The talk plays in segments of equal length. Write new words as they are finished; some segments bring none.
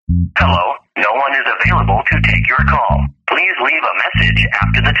Hello, no one is available to take your call. Please leave a message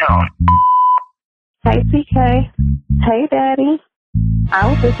after the tone. Hey, TK. Hey, Daddy. I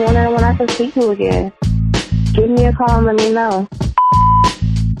was just wondering when I could see you again. Give me a call and let me know.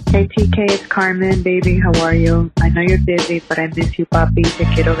 Hey, TK, it's Carmen, baby. How are you? I know you're busy, but I miss you, papi. Te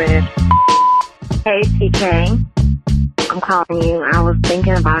quiero ver. Hey, TK. I'm calling you. I was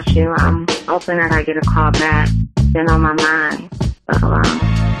thinking about you. I'm hoping that I get a call back. Been on my mind. So,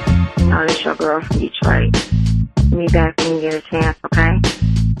 it's your girl from Detroit. Me back when you get a chance, okay?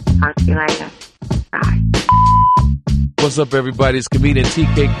 Talk to you later. Bye. What's up, everybody? It's comedian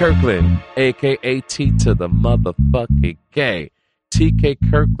TK Kirkland, a.k.a. T to the motherfucking K. TK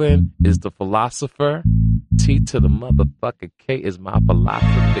Kirkland is the philosopher. T to the motherfucking K is my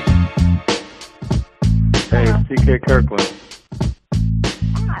philosophy. Hey, TK Kirkland.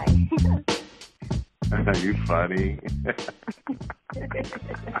 Hi. You funny.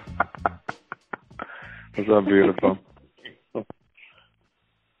 What's up, beautiful?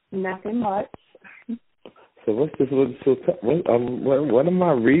 Nothing much. So what's this? What am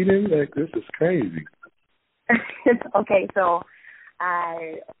I reading? Like, this is crazy. Okay, so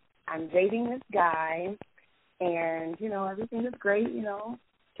I'm dating this guy, and everything is great.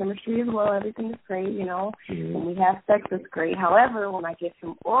 Chemistry as well. Everything is great. Mm-hmm. When we have sex, it's great. However, when I get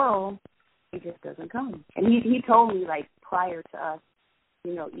some oral, it just doesn't come. And he told me, like, prior to us,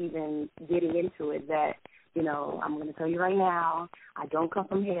 even getting into it, that I'm going to tell you right now, I don't come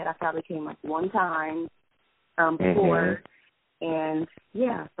from head. I probably came like one time before, and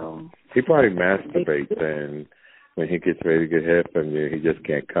so he probably masturbates, and when he gets ready to get head from you, he just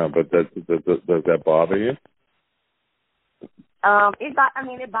can't come. But does that bother you?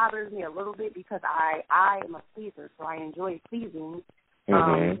 It bothers me a little bit because I am a pleaser, so I enjoy pleasing.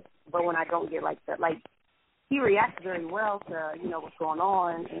 But when I don't get like that, like, he reacts very well to what's going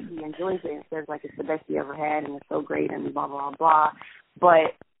on, and he enjoys it and says like it's the best he ever had and it's so great and blah blah blah.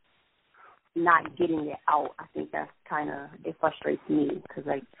 But not getting it out, I think that's it frustrates me because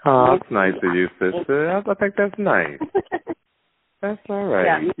like. Oh, that's nice of you, sister. I think that's nice. That's all right.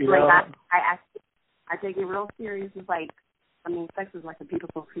 Yeah, I take it real serious. It's like, sex is like a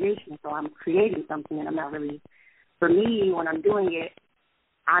beautiful creation, so I'm creating something, and I'm not really. For me, when I'm doing it,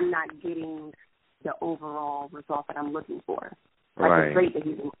 I'm not getting the overall result that I'm looking for. Like, right. It's great that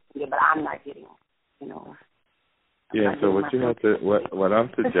he's doing it, but I'm not getting, Yeah. So what you have to, what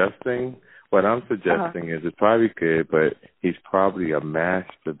I'm suggesting, is it's probably good, but he's probably a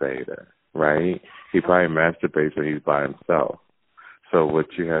masturbator, right? He probably masturbates when he's by himself. So what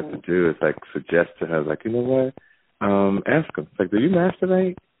you have to do is like suggest to her, like, you know what? Ask him, like, do you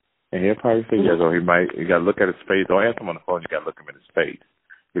masturbate? And he'll probably say yes, or you got to look at his face. Don't ask him on the phone, you got to look him in his face.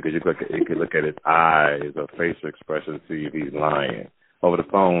 Because you can look at his eyes or facial expression to see if he's lying. Over the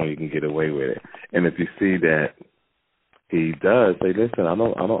phone, you can get away with it. And if you see that he does, say, listen, I'm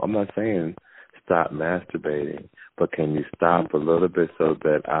not saying stop masturbating, but can you stop a little bit so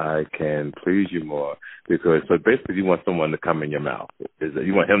that I can please you more? Because so basically, you want someone to come in your mouth.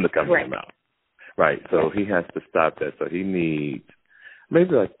 You want him to come in your mouth, right? So he has to stop that. So he needs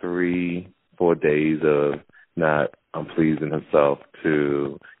maybe like 3-4 days of not pleasing himself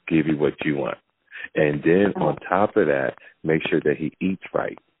to give you what you want. And then on top of that, make sure that he eats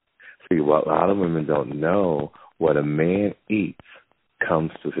right. See, what a lot of women don't know, what a man eats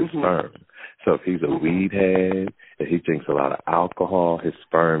comes to his sperm. So if he's a weed head, if he drinks a lot of alcohol, his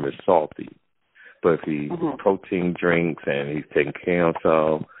sperm is salty. But if he protein drinks and he's taking care of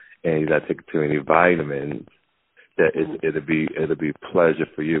himself and he's not taking too many vitamins, that it'll be a pleasure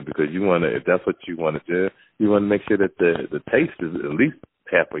for you, because you want to, if that's what you want to do, you want to make sure that the taste is at least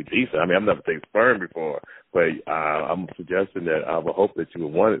halfway decent. I've never tasted sperm before, but I'm suggesting that I would hope that you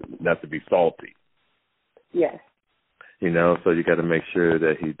would want it not to be salty. Yes. So you got to make sure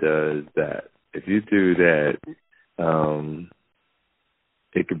that he does that. If you do that,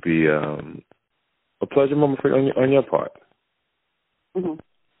 it could be a pleasure moment for you on your part.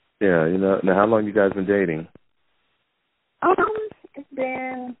 Yeah, Now, how long you guys been dating? It's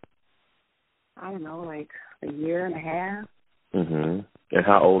been, I don't know, like a year and a half. And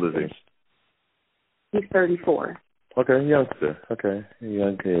how old is he? He's 34. Okay, youngster. Okay,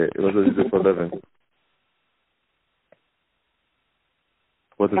 young kid. What does he do for a living?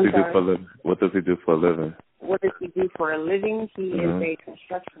 What does he do for a living? What does he do for a living? He is a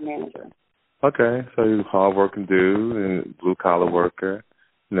construction manager. Okay, so he's a hard-working dude and blue-collar worker.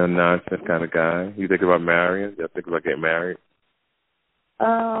 No nonsense kind of guy. You think about marrying? You think about getting married?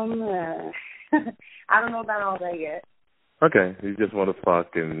 I don't know about all that yet. Okay, you just want to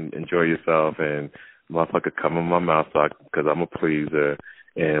fuck and enjoy yourself, and motherfucker come in my mouth because I'm a pleaser,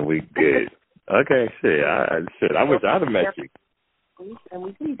 and we good. Okay, shit. I wish I'd have met you. And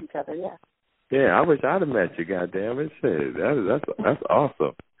we please each other, yeah. Yeah, I wish I'd have met you. Goddamn it, shit. That's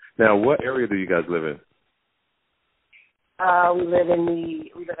awesome. Now, what area do you guys live in? We live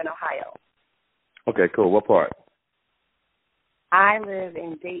in Ohio. Okay, cool. What part? I live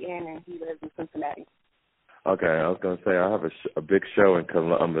in Dayton, and he lives in Cincinnati. Okay, I was gonna say I have a big show in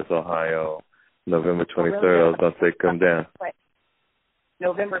Columbus, Ohio, November 23rd. Oh, really? I was gonna say come down.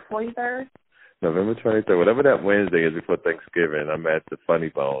 November 23rd. November 23rd, whatever that Wednesday is before Thanksgiving. I'm at the Funny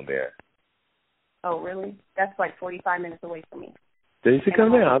Bone there. Oh, really? That's like 45 minutes away from me. Then you should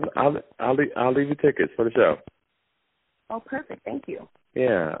come down. I'll leave you tickets for the show. Oh, perfect. Thank you.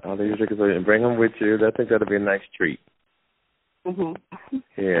 Yeah, I'll leave you tickets for you and bring them with you. I think that'll be a nice treat. Mhm.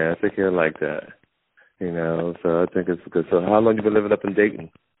 Yeah, I think you'll like that. You know, so I think it's good. So how long you been living up in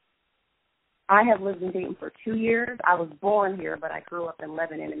Dayton? I have lived in Dayton for 2 years. I was born here, but I grew up in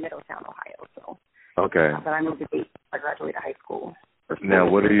Lebanon in Middletown, Ohio. So. Okay. But I moved to Dayton. I graduated high school. Now,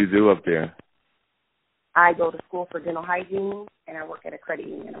 what do you do up there? I go to school for dental hygiene, and I work at a credit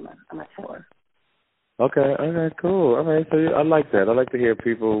union. I'm a teller. Okay, cool. All right, so I like that. I like to hear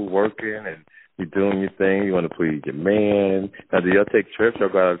people working and you doing your thing. You want to please your man. Now, do y'all take trips or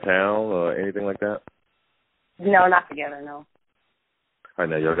go out of town or anything like that? No, not together, no. All right,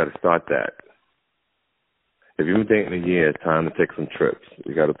 now y'all got to start that. If you've been dating a year, it's time to take some trips.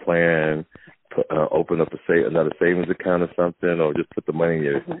 You got to plan, open up another savings account or something, or just put the money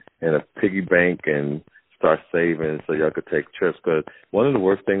in a piggy bank and start saving so y'all could take trips. Because one of the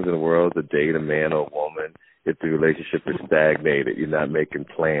worst things in the world is to date a man or a woman if the relationship is stagnated. You're not making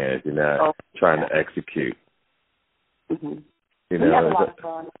plans. You're not trying to execute. Mm-hmm. You know, we have a lot of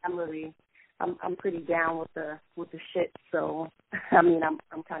fun. I'm pretty down with the shit. So I mean,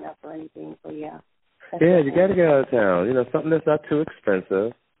 I'm kind of up for anything. So yeah. Yeah, you got to get out of town. You know, something that's not too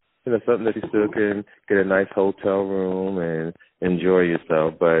expensive. You know, something that you still can get a nice hotel room and enjoy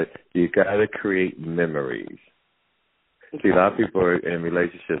yourself, but you got to create memories. See, a lot of people are in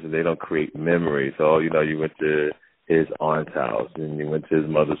relationships and they don't create memories. So, you know, you went to his aunt's house and you went to his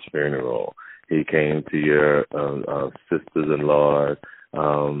mother's funeral. He came to your sisters-in-law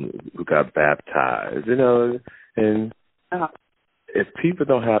who got baptized, you know, and if people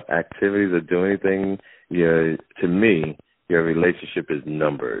don't have activities or do anything, to me, your relationship is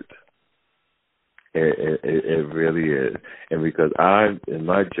numbered. It really is. And because in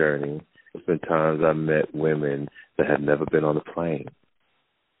my journey, there's been times I met women that had never been on a plane.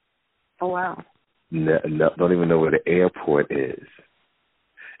 Oh, wow. Don't even know where the airport is.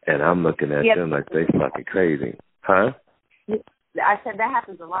 And I'm looking at them like they fucking crazy. Huh? I said that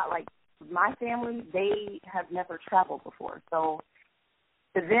happens a lot. Like, my family, they have never traveled before. So,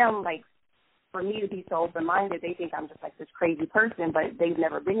 to them, like, for me to be so open-minded, they think I'm just like this crazy person, but they've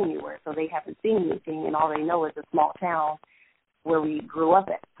never been anywhere, so they haven't seen anything, and all they know is a small town where we grew up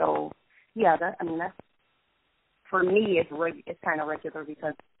at. So, yeah, that's for me, it's kind of regular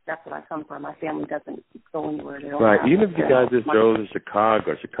because that's what I come from. My family doesn't go anywhere. Right, even if you guys just drove to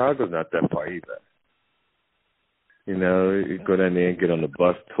Chicago's not that far either. You know, you go down there and get on the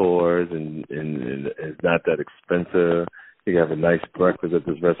bus tours, and it's not that expensive. You have a nice breakfast at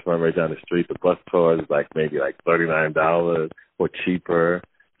this restaurant right down the street. The bus tour is maybe $39 or cheaper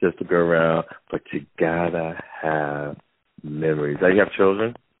just to go around. But you gotta have memories. Do you have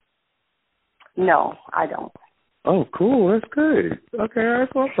children? No, I don't. Oh, cool. That's good. Okay,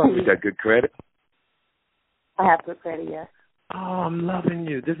 that's awesome. You got good credit? I have good credit, yes. Oh, I'm loving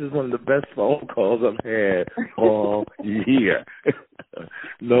you. This is one of the best phone calls I've had all year.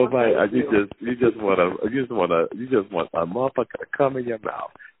 Nobody. You just want a motherfucker to come in your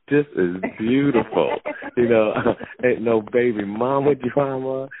mouth. This is beautiful. You know, ain't no baby mama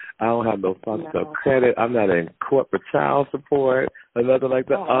drama. I don't have no fucked up credit. I'm not in court for child support or nothing like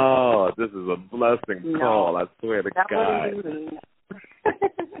that. Oh, this is a blessing call. I swear to God.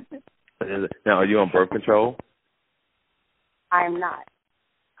 Now, are you on birth control? I am not.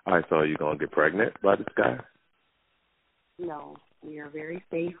 All right, so are you going to get pregnant by this guy? No, we are very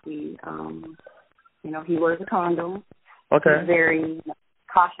safe. We, he wears a condom. Okay. He's very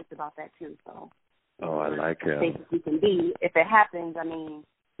cautious about that, too. So. Oh, I like him. As safe as we can be. If it happens, I mean,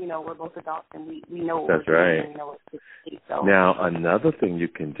 we're both adults and we know what That's we're right. doing. We know what to do, so. Now, another thing you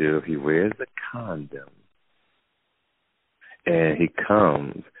can do, if he wears a condom and he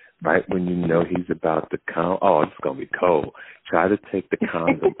comes right when you know he's about to come, it's going to be cold. Try to take the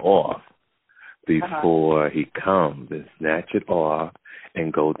condom off before he comes and snatch it off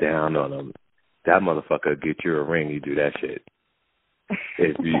and go down on him. That motherfucker will get you a ring. You do that shit.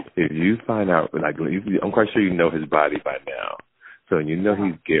 If you find out, I'm quite sure you know his body by now. So you know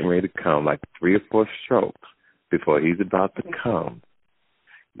he's getting ready to come, like 3 or 4 strokes before he's about to come.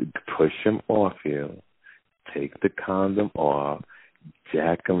 Push him off you. Take the condom off.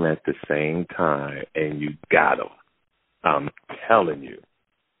 Jack him at the same time, and you got him. I'm telling you.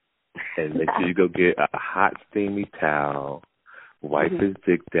 And make sure you go get a hot, steamy towel, wipe his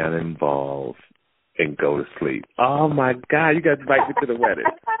dick down in balls, and go to sleep. Oh, my God, you got to invite me to the wedding.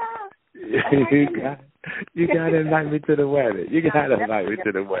 you got to invite me to the wedding. You got to invite me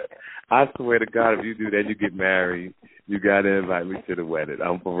to the wedding. I swear to God, if you do that, you get married, you got to invite me to the wedding.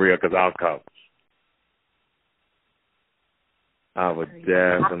 I'm for real, because I'll come. I would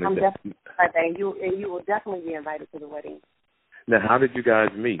definitely. I'm definitely and you will definitely be invited to the wedding. Now, how did you guys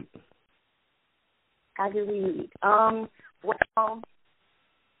meet? How did we meet? Well,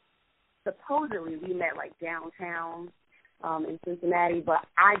 supposedly we met like downtown in Cincinnati, but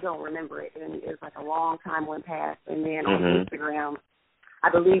I don't remember it. And it was like a long time went past. And then on Instagram, I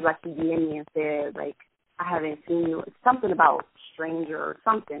believe like he DM'd me and said like, I haven't seen you. Something about stranger or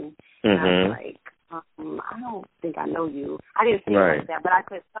something. And I was like, I don't think I know you. I didn't say it like that, but I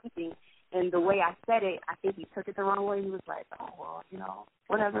said something, and the way I said it, I think he took it the wrong way. He was like, "Oh well, you know,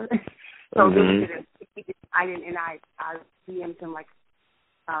 whatever." So then I didn't, and I DM'd him like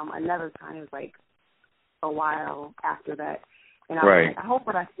another time. It was like a while after that, and I was like, I hope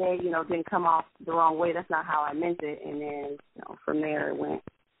what I said, you know, didn't come off the wrong way. That's not how I meant it. And then, you know, from there it went.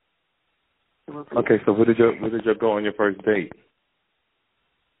 Okay, so where did you go on your first date?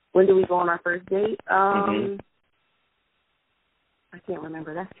 When did we go on our first date? I can't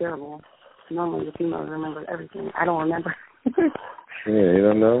remember. That's terrible. Normally the females remember everything. I don't remember. Yeah, you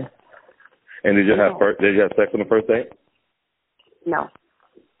don't know? And did you have sex on the first date? No.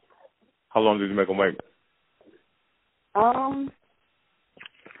 How long did you make them wait?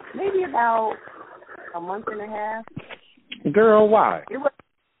 Maybe about a month and a half. Girl, why?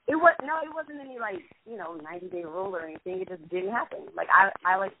 It wasn't any like, you know, 90-day rule or anything. It just didn't happen. Like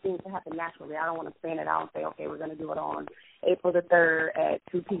I like things to happen naturally. I don't want to plan it out and say, okay, we're going to do it on April the 3rd at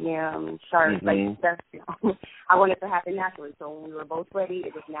 2 p.m. sharp. Like that's, you know, I want it to happen naturally. So when we were both ready,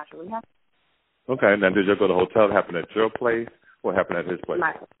 it just naturally happened. Okay. Now, did you go to the hotel? It happened at your place? What happened at his place?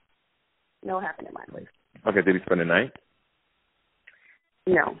 My place. No, it happened at my place. Okay. Did he spend the night?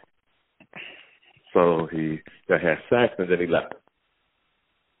 No. So he had sex and then he left.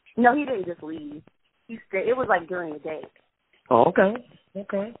 No, he didn't just leave. He stayed. It was like during the day. Oh, okay.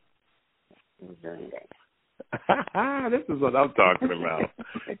 Okay. It was during the day. This is what I'm talking about.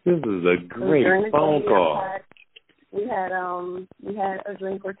 This is a great phone call. We had a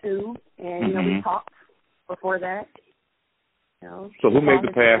drink or two, and you know we talked before that. You know, so who made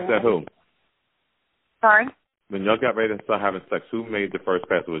the pass at who? Sorry. When y'all got ready to start having sex, who made the first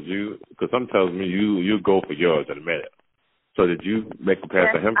pass? Was you? Because some tells me you go for yours in a minute. So did you make the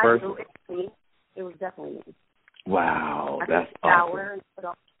pass to him first? It was definitely me. Wow, that's awesome.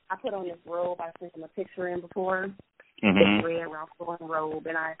 I put on this robe. I sent him a picture in before. This red Ralph Lauren robe,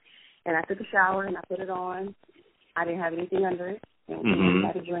 and I took a shower and I put it on. I didn't have anything under it. And we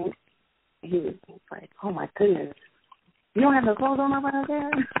had a drink. And he was like, "Oh my goodness, you don't have no clothes on over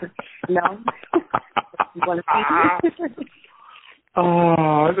there?" No. You want to see me?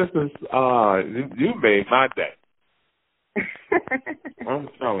 Oh, this is you made my day. I'm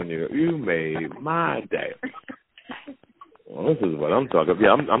telling you, you made my day. Well, this is what I'm talking about.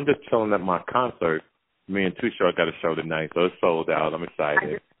 Yeah, I'm just chilling at my concert. Me and Too Short got a show tonight, so it's sold out. I'm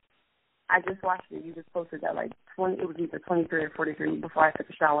excited. I just watched it. You just posted that like 20. It was either 23 or 43 before I took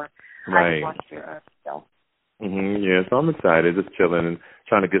a shower. Right. I just watched your show. Yeah, so I'm excited, just chilling and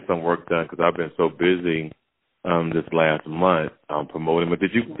trying to get some work done because I've been so busy this last month promoting. But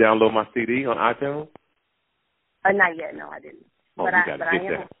did you download my CD on iTunes? Not yet. No, I didn't. Oh, but you got to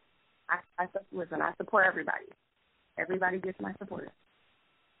get that. Listen, I support everybody. Everybody gets my support.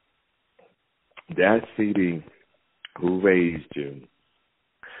 That CD, Who Raised You,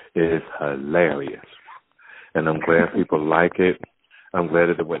 is hilarious. And I'm glad people like it. I'm glad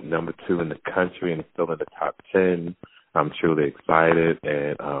that it went number 2 in the country and it's still in the top 10. I'm truly excited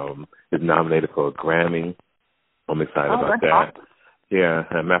and it's nominated for a Grammy. I'm excited about that. Awesome. Yeah,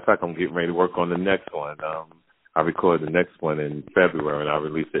 as a matter of fact, I'm getting ready to work on the next one. I recorded the next one in February and I'll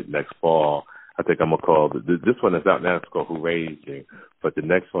release it next fall. I think I'm going to call this one is out now. It's called Who Raised You, but the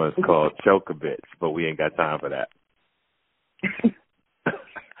next one is called Chokovich, but we ain't got time for that.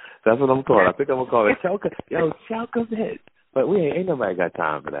 That's what I'm calling. I think I'm going to call it Chokovich, but we ain't nobody got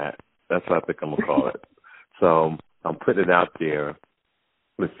time for that. That's what I think I'm going to call it. So I'm putting it out there.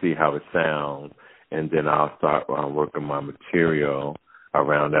 Let's see how it sounds, and then I'll start working my material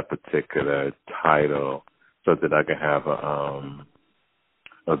around that particular title so that I can have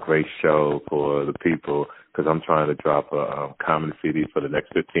a great show for the people because I'm trying to drop a comedy CD for the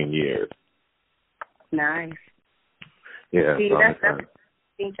next 15 years. Nice. Yeah. See, so that's I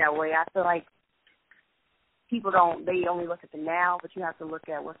think that way. I feel like people they only look at the now, but you have to look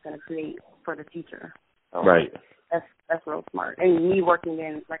at what's going to create for the future. So right. That's real smart. And me working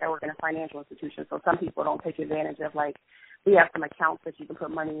I work in a financial institution, so some people don't take advantage of, like, we have some accounts that you can put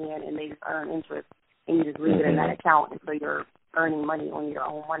money in and they just earn interest and you just leave it in that account, and so you're earning money on your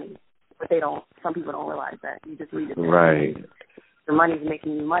own money. But some people don't realize that. You just leave it there. Right. Your money's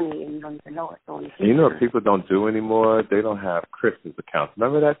making you money and you don't even know it. So you know what people don't do anymore? They don't have Christmas accounts.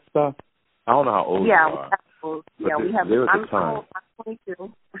 Remember that stuff? I don't know how old you are. We have. I'm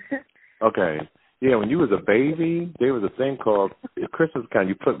 22. Okay. Yeah, when you was a baby, there was a thing called a Christmas account.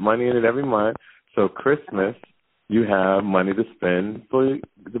 You put money in it every month. So Christmas, you have money to spend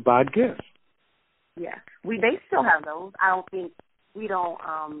to buy gifts. Yeah, they still have those. I don't think we don't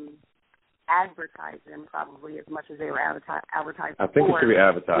advertise them probably as much as they were advertised. I think it should be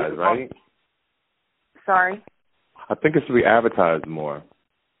advertised, right? Sorry. I think it should be advertised more.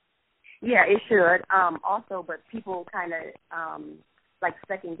 Yeah, it should. Also, but people kind of like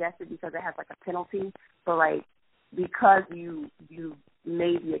second guess it because it has like a penalty. So like because you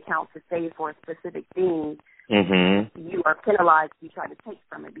made the account to save for a specific thing, you are penalized if you try to take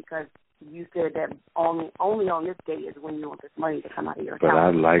from it because you said that only on this date is when you want this money to come out of your account. But I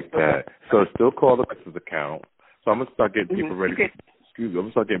like that. So it's still called a Christmas account. So I'm gonna start getting people ready. I'm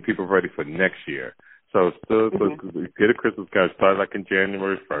gonna start getting people ready for next year. So still get a Christmas account. Start like in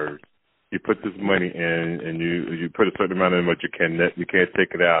January 1st. You put this money in, and you put a certain amount in, but you can't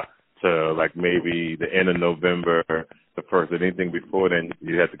take it out to like maybe the end of November, the 1st. Anything before then,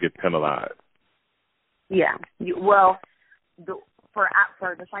 you have to get penalized. Yeah.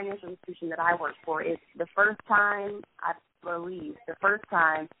 For the financial institution that I work for, it's the first time, I believe,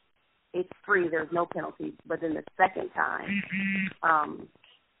 it's free. There's no penalty. But then the second time,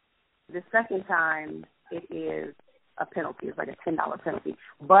 it is a penalty. It's like a $10 penalty.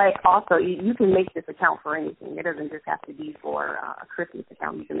 But also, you can make this account for anything. It doesn't just have to be for a Christmas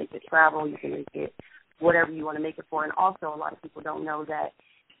account. You can make it travel. You can make it whatever you want to make it for. And also, a lot of people don't know that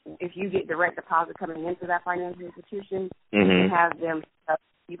if you get direct deposit coming into that financial institution, you can have them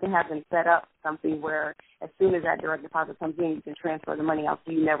set up something where as soon as that direct deposit comes in, you can transfer the money out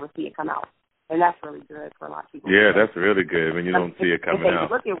so you never see it come out. And that's really good for a lot of people. Yeah, that's really good when you don't see it coming out. If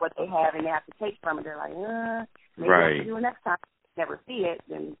they look at what they have and they have to take from it, they're like, maybe I have to do it next time. Never see it,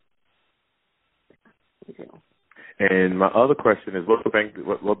 then. And my other question is, what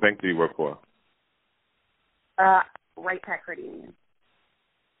bank do you work for? Wright Pat Credit Union.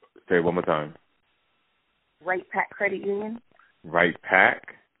 Say it one more time. Wright Pat Credit Union. Wright Pat?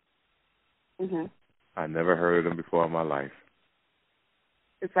 Mhm. I never heard of them before in my life.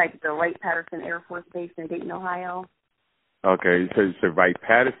 It's like the Wright-Patterson Air Force Base in Dayton, Ohio. Okay, so you said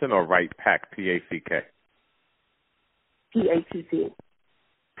Wright-Patterson or Wright-Pack, P-A-C-K? P-A-T-T.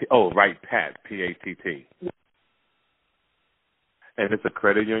 Wright-Pat, P-A-T-T. Yeah. And it's a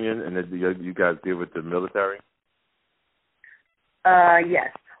credit union, and you guys deal with the military?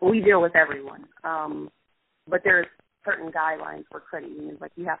 Yes. We deal with everyone. But there's certain guidelines for credit unions,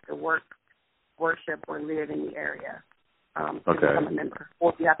 like you have to worship, or live in the area. To become a member,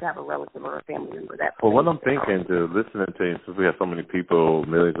 or if you have to have a relative or a family member. Well, what I'm thinking, listening to you, since we have so many people,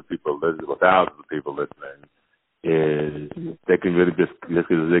 millions of people listening, thousands of people listening, is they can really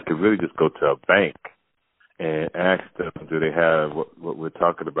just go to a bank and ask them, do they have what we're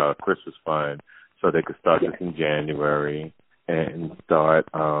talking about, a Christmas fund, so they could start this in January and start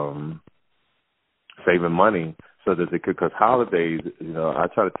saving money so that they could, because holidays, I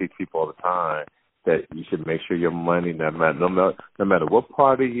try to teach people all the time that you should make sure your money, no matter what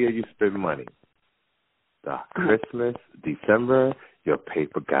part of the year you spend money, Christmas, December, your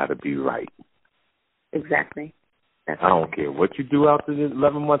paper got to be right. Exactly. I don't care what you do out the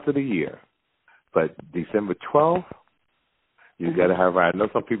 11 months of the year, but December 12th, you got to have right. I know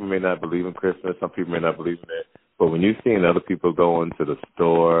some people may not believe in Christmas, some people may not believe in it, but when you're seeing other people going to the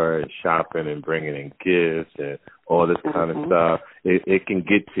store and shopping and bringing in gifts and all this kind of stuff, it can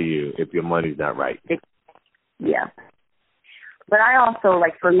get to you if your money's not right. Yeah. But I also,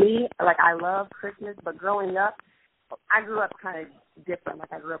 for me, I love Christmas, but growing up, I grew up kind of different.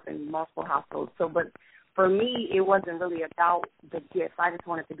 I grew up in multiple households. But for me, it wasn't really about the gifts. I just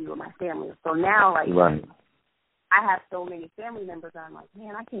wanted to be with my family. So now, right. I have so many family members, I'm like,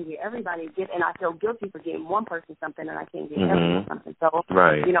 man, I can't get everybody a gift, and I feel guilty for getting one person something, and I can't get everyone something. So,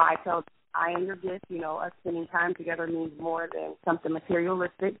 I tell I am your gift. Us spending time together means more than something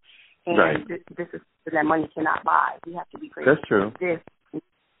materialistic, and this is that money cannot buy. We have to be creative. That's true.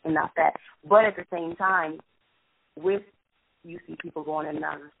 But at the same time, you see people going in and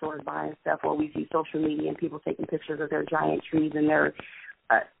out of the stores buying stuff, or we see social media and people taking pictures of their giant trees and their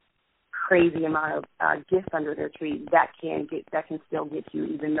crazy amount of gifts under their tree. That can still get you,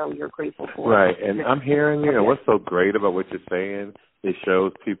 even though you're grateful for it. Right, and I'm hearing you, and what's so great about what you're saying, it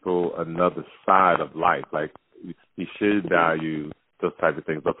shows people another side of life. Like, you should value those type of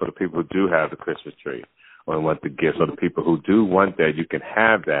things. But for the people who do have the Christmas tree or want the gifts, or the people who do want that, you can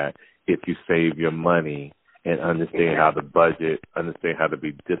have that if you save your money and understand how to budget, understand how to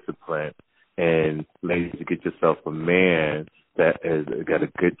be disciplined, and ladies, to get yourself a man that has got a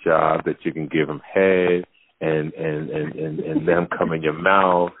good job, that you can give him head and let him come in your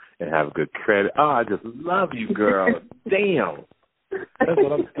mouth and have good credit. Oh, I just love you, girl. Damn. That's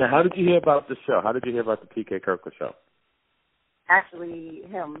what I'm. Now, how did you hear about the show? How did you hear about the TK Kirkland show? Actually,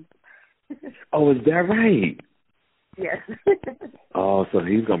 him. Oh, is that right? Yes. Oh, so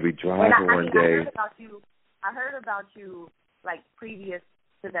he's gonna be driving one day. I heard about you like previous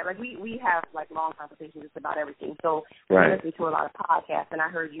to that. Like we have like long conversations just about everything. So I listen to a lot of podcasts, and I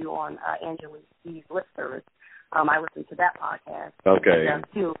heard you on Angela Steve's Lip Service. I listened to that podcast. Okay.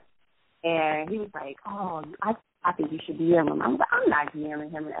 Too. And he was like, "Oh, I think you should DM him." I'm like, "I'm not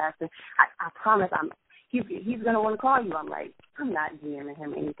DMing him and asking. I promise he's gonna want to call you." I'm like, "I'm not DMing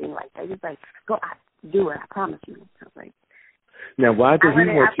him anything like that." He's like, "Go, do it. I promise you." I was like, "Now, why did he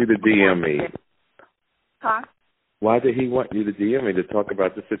want you to DM me?" Huh? Why did he want you to DM me, to talk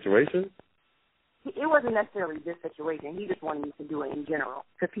about the situation? It wasn't necessarily this situation. He just wanted me to do it in general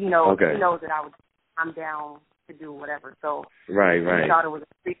because he knows that I'm down to do whatever. So he thought it was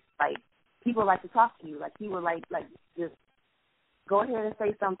like people like to talk to you. Like he would like just go ahead and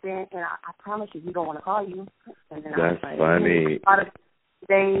say something, and I promise you, he don't want to call you. And then That's I was like, funny. A lot of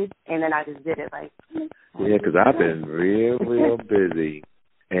days, and then I just did it like. Yeah, because I've been real busy.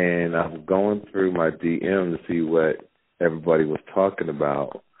 And I'm going through my DM to see what everybody was talking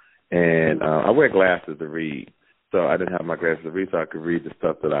about. And I wear glasses to read. So I didn't have my glasses to read, so I could read the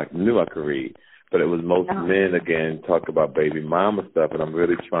stuff that I knew I could read. But it was most men, again, talk about baby mama stuff. And I'm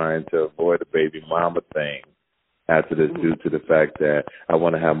really trying to avoid the baby mama thing after this, due to the fact that I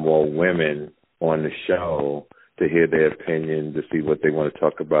want to have more women on the show to hear their opinion, to see what they want to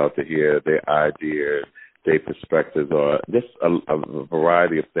talk about, to hear their ideas, their perspectives, or just a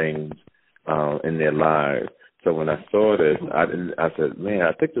variety of things in their lives. So when I saw this, I said, man,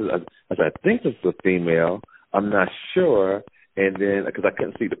 I think this is a female. I'm not sure. And then, because I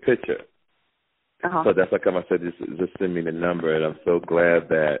couldn't see the picture. So that's like I said, just send me the number. And I'm so glad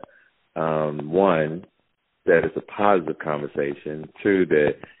that, one, that it's a positive conversation. Two,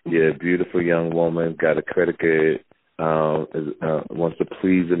 that you're a beautiful young woman, got a credit good, wants to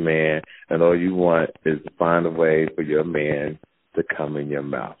please a man, and all you want is to find a way for your man to come in your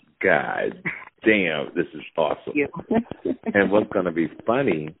mouth. Guys, damn, this is awesome. And what's going to be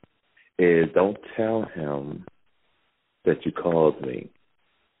funny is, don't tell him that you called me.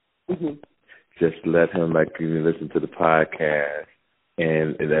 Just let him, like, you listen to the podcast,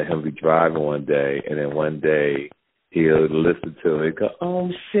 and let him be driving one day, and then one day he'll listen to it and go, oh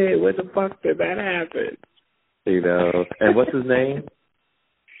shit, what the fuck did that happen? You know, and what's his name?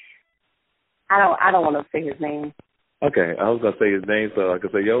 I don't want to say his name. Okay, I was gonna say his name so I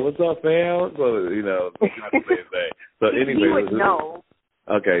could say, yo, what's up, fam? So not to say his name. So anyway, he would know.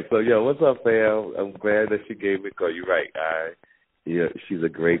 Okay, so yo, what's up, fam? I'm glad that she gave me a call. You're right. She's a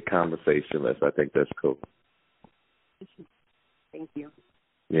great conversationalist. I think that's cool. Thank you.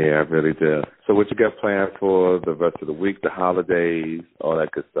 Yeah, I really do. So what you got planned for the rest of the week, the holidays, all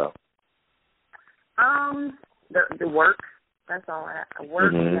that good stuff? The work. That's all I have.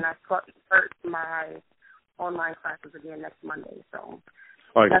 Work, and then I start my online classes again next Monday. So.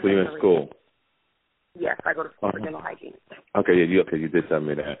 All right, so you're in school. Yes, I go to school for dental hygiene. Okay, you did tell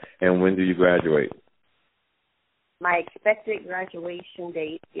me that. And when do you graduate? My expected graduation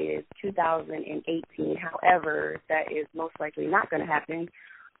date is 2018. However, that is most likely not going to happen.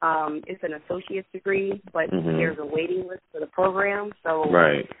 It's an associate's degree, but there's a waiting list for the program. So,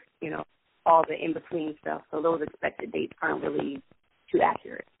 all the in-between stuff. So those expected dates aren't really too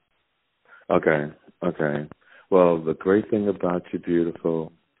accurate. Okay. Well, the great thing about you,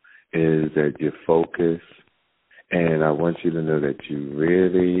 beautiful, is that you're focused. And I want you to know that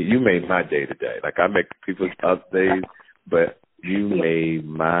you made my day today. Like, I make people's up days, but you made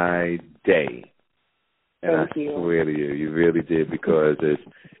my day. And Thank you. I swear to you, you really did, because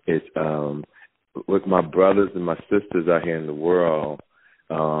it's with my brothers and my sisters out here in the world,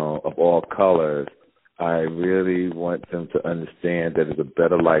 of all colors, I really want them to understand that there's a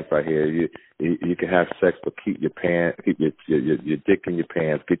better life out here. You can have sex, but keep your dick in your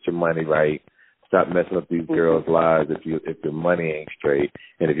pants. Get your money right. Stop messing up these girls' lives if your money ain't straight.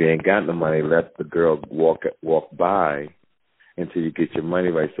 And if you ain't got no money, let the girl walk by until you get your money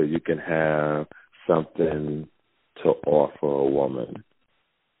right, so you can have something to offer a woman.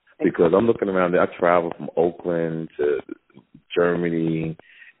 Because I'm looking around there. I travel from Oakland to Germany,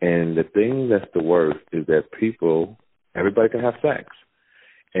 and the thing that's the worst is that everybody can have sex.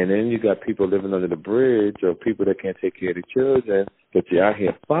 And then you got people living under the bridge, or people that can't take care of their children, but you're out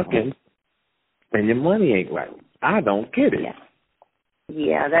here fucking, and your money ain't right. I don't get it.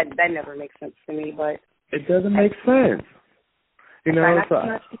 Yeah, that never makes sense to me, but... It doesn't make sense. You know,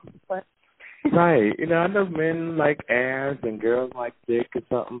 but... Right. You know, I know men like ass and girls like dick or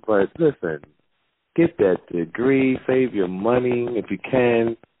something, but listen, get that degree, save your money if you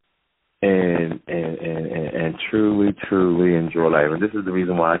can, and truly enjoy life. And this is the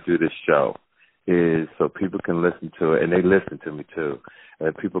reason why I do this show, is so people can listen to it, and they listen to me too.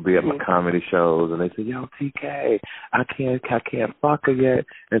 And people be at my comedy shows, and they say, "Yo, TK, I can't fuck her yet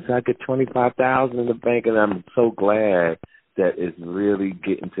until I get $25,000 in the bank," and I'm so glad that it's really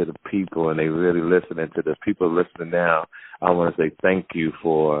getting to the people, and they really listening to the people listening now. I want to say thank you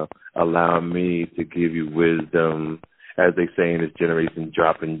for allowing me to give you wisdom, as they say in this generation,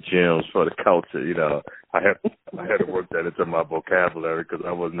 dropping gems for the culture. You know, I had to work that into my vocabulary because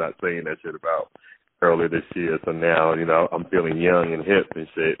I was not saying that shit about earlier this year. So now, you know, I'm feeling young and hip and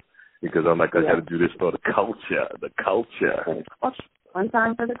shit because I'm like, I got to do this for the culture. The culture. One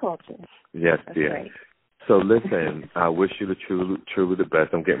time for the culture. Yes, That's dear. Right. So listen, I wish you the truly the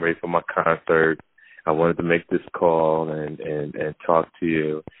best. I'm getting ready for my concert. I wanted to make this call and talk to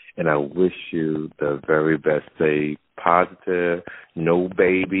you, and I wish you the very best. Stay positive, no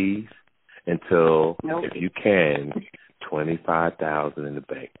babies until, if you can, $25,000 in the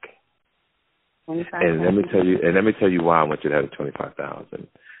bank. And let me tell you why I want you to have $25,000.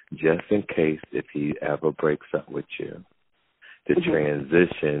 Just in case if he ever breaks up with you, the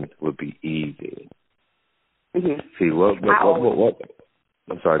transition would be easy. See what?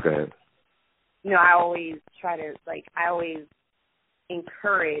 I'm sorry. Go ahead. You know, I always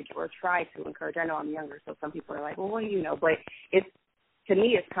encourage or try to encourage. I know I'm younger, so some people are like, well, what do you know? But to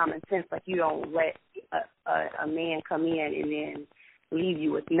me, it's common sense. Like, you don't let a man come in and then leave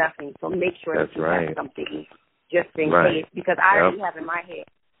you with nothing. So make sure that you have something just in case. Because I already have in my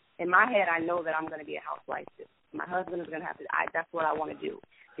head, I know that I'm going to be a housewife. My husband is going to have to. That's what I want to do.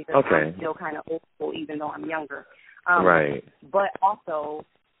 Because I'm still kind of old school, even though I'm younger. But also,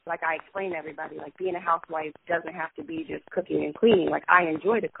 like I explain to everybody, like, being a housewife doesn't have to be just cooking and cleaning. Like, I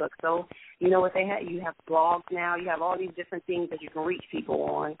enjoy to cook. So, you know what they have? You have blogs now. You have all these different things that you can reach people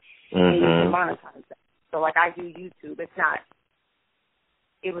on, and you can monetize them. So, like, I do YouTube.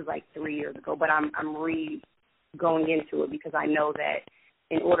 It was like 3 years ago, but I'm going into it because I know that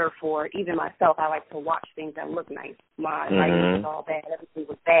in order for even myself, I like to watch things that look nice. My lighting was all bad. Everything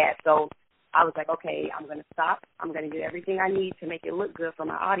was bad. So I was like, okay, I'm going to stop. I'm going to get everything I need to make it look good for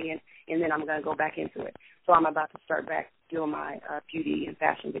my audience, and then I'm going to go back into it. So I'm about to start back doing my beauty and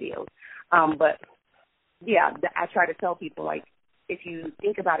fashion videos. But, yeah, I try to tell people, like, if you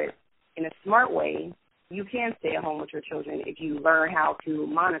think about it in a smart way, you can stay at home with your children if you learn how to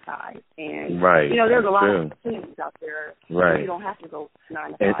monetize. And, you know, there's a lot of opportunities out there. You don't have to go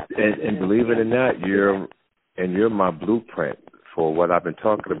 9 to 5. And believe it or not, you're my blueprint for what I've been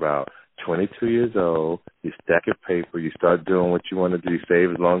talking about. 22 years old, you stack your paper, you start doing what you want to do, you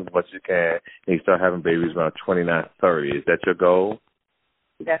save as long as much as you can, and you start having babies around 29, 30. Is that your goal?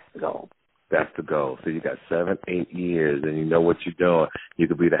 That's the goal. That's the goal. So you got 7, 8 years, and you know what you're doing. You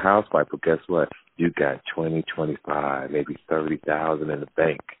could be the housewife, but guess what? You got 20, 25, maybe 30,000 in the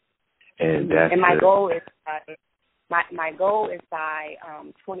bank, and that's my goal is my goal is by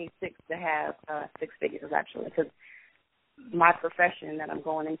 26 to have 6 figures, actually, because my profession that I'm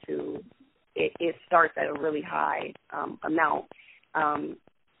going into, it starts at a really high amount. And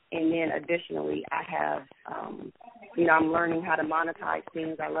then additionally, I have, I'm learning how to monetize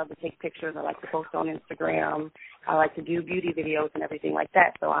things. I love to take pictures. I like to post on Instagram. I like to do beauty videos and everything like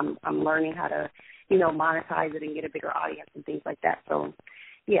that. So I'm learning how to, monetize it and get a bigger audience and things like that. So,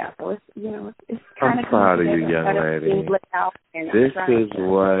 yeah, so it's kind of. I'm proud of you, young lady. This is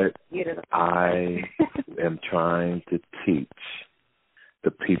what I am trying to teach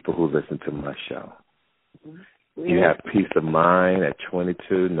the people who listen to my show. You have peace of mind at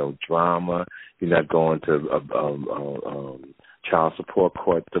 22, no drama. You're not going to child support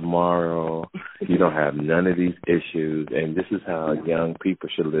court tomorrow. You don't have none of these issues, and this is how young people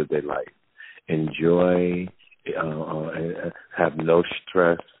should live their life. enjoy, have no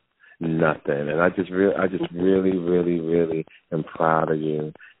stress, nothing. And I just really, really, really am proud of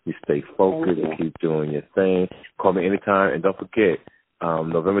you. You stay focused and keep doing your thing. Call me anytime. And don't forget,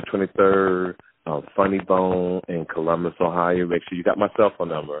 November 23rd, Funny Bone in Columbus, Ohio. Make sure you got my cell phone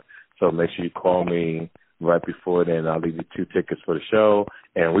number. So make sure you call me right before then. I'll leave you 2 tickets for the show.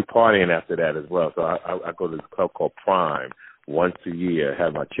 And we partying after that as well. So I go to this club called Prime once a year,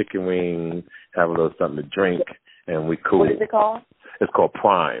 have my chicken wings, have a little something to drink, and we cool. What is it called? It's called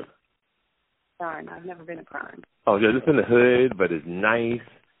Prime. Prime. I've never been to Prime. Oh, yeah, it's in the hood, but it's nice.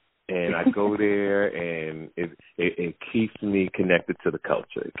 And I go there, and it keeps me connected to the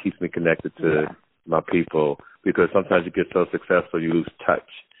culture. It keeps me connected to my people, because sometimes you get so successful you lose touch.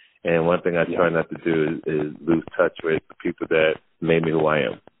 And one thing I try not to do is lose touch with the people that made me who I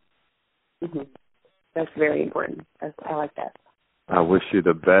am. Mm-hmm. That's very important. I like that. I wish you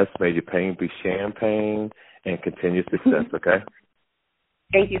the best. May your pain be champagne and continued success, okay?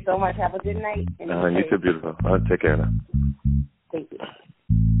 Thank you so much. Have a good night. And you too, beautiful. Take care now. Thank you.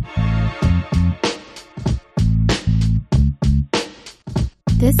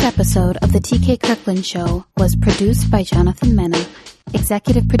 This episode of the TK Kirkland Show was produced by Jonathan Mena,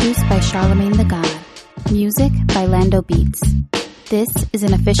 executive produced by Charlemagne the God, music by Lando Beats. This is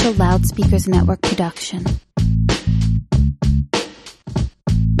an official Loudspeakers Network production.